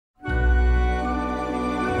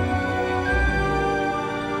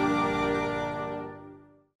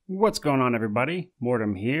What's going on, everybody?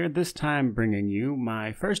 Mortem here, this time bringing you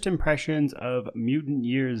my first impressions of Mutant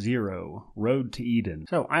Year Zero, Road to Eden.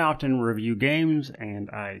 So I often review games, and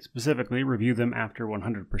I specifically review them after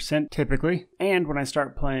 100% typically, and when I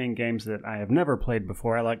start playing games that I have never played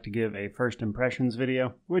before, I like to give a first impressions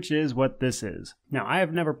video, which is what this is. Now, I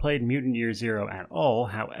have never played Mutant Year Zero at all,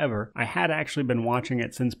 however, I had actually been watching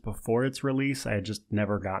it since before its release. I had just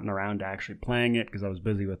never gotten around to actually playing it because I was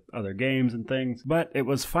busy with other games and things, but it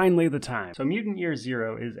was finally the time. So Mutant Year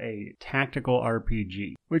Zero is a tactical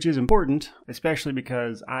RPG, which is important, especially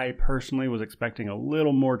because I personally was expecting a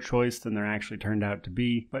little more choice than there actually turned out to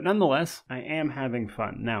be, but nonetheless, I am having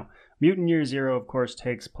fun. Now, Mutant Year Zero, of course,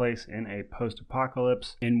 takes place in a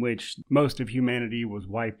post-apocalypse in which most of humanity was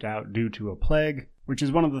wiped out due to a plague, which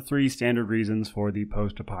is one of the three standard reasons for the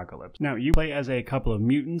post-apocalypse. Now, you play as a couple of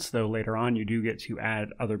mutants, though later on you do get to add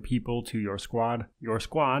other people to your squad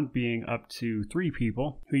being up to 3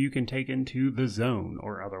 people who you can take into the zone,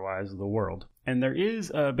 or otherwise the world. And there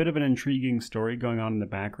is a bit of an intriguing story going on in the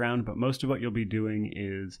background, but most of what you'll be doing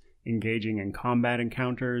is engaging in combat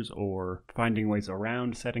encounters or finding ways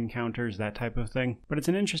around set encounters, that type of thing. But it's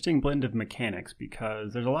an interesting blend of mechanics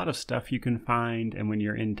because there's a lot of stuff you can find, and when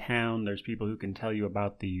you're in town, there's people who can tell you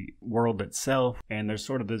about the world itself, and there's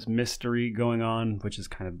sort of this mystery going on, which is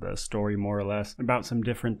kind of the story more or less, about some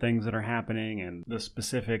different things that are happening and the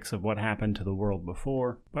specifics of what happened to the world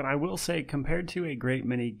before. But I will say, compared to a great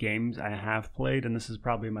many games I have played, and this is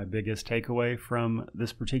probably my biggest takeaway from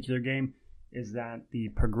this particular game, is that the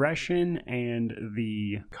progression and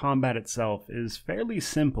the combat itself is fairly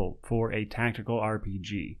simple for a tactical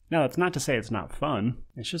RPG. Now, that's not to say it's not fun,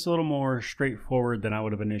 it's just a little more straightforward than I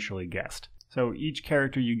would have initially guessed. So each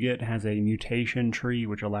character you get has a mutation tree,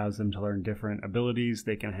 which allows them to learn different abilities.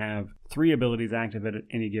 They can have 3 abilities active at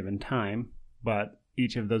any given time, but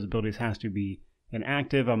each of those abilities has to be an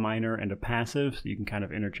active, a minor, and a passive, so you can kind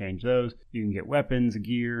of interchange those. You can get weapons,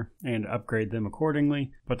 gear, and upgrade them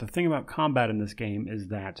accordingly. But the thing about combat in this game is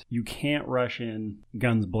that you can't rush in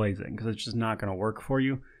guns blazing, because it's just not going to work for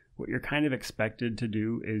you. What you're kind of expected to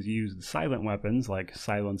do is use the silent weapons, like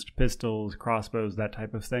silenced pistols, crossbows, that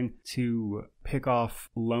type of thing, to pick off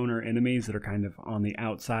loner enemies that are kind of on the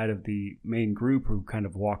outside of the main group who kind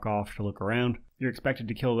of walk off to look around. You're expected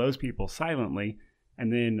to kill those people silently,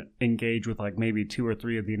 and then engage with like maybe 2 or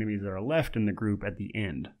 3 of the enemies that are left in the group at the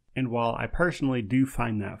end. And while I personally do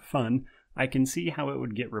find that fun, I can see how it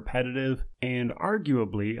would get repetitive and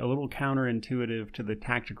arguably a little counterintuitive to the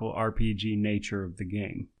tactical RPG nature of the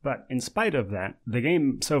game. But in spite of that, the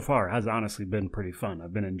game so far has honestly been pretty fun.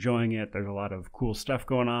 I've been enjoying it. There's a lot of cool stuff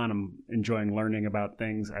going on. I'm enjoying learning about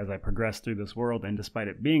things as I progress through this world, and despite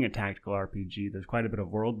it being a tactical RPG, there's quite a bit of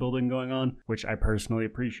world building going on, which I personally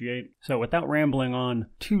appreciate. So without rambling on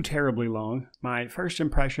too terribly long, my first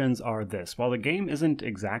impressions are this. While the game isn't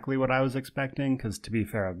exactly what I was expecting, because to be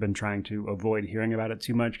fair, I've been trying to avoid hearing about it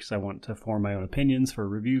too much because I want to form my own opinions for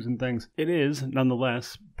reviews and things, it is,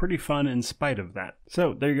 nonetheless, pretty fun in spite of that.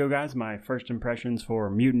 So there you go, guys, my first impressions for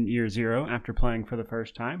Mutant Year Zero after playing for the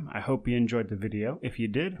first time. I hope you enjoyed the video. If you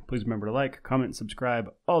did, please remember to like, comment, subscribe,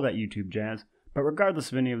 all that YouTube jazz. But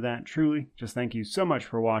regardless of any of that, truly, just thank you so much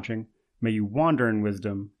for watching. May you wander in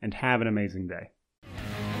wisdom and have an amazing day.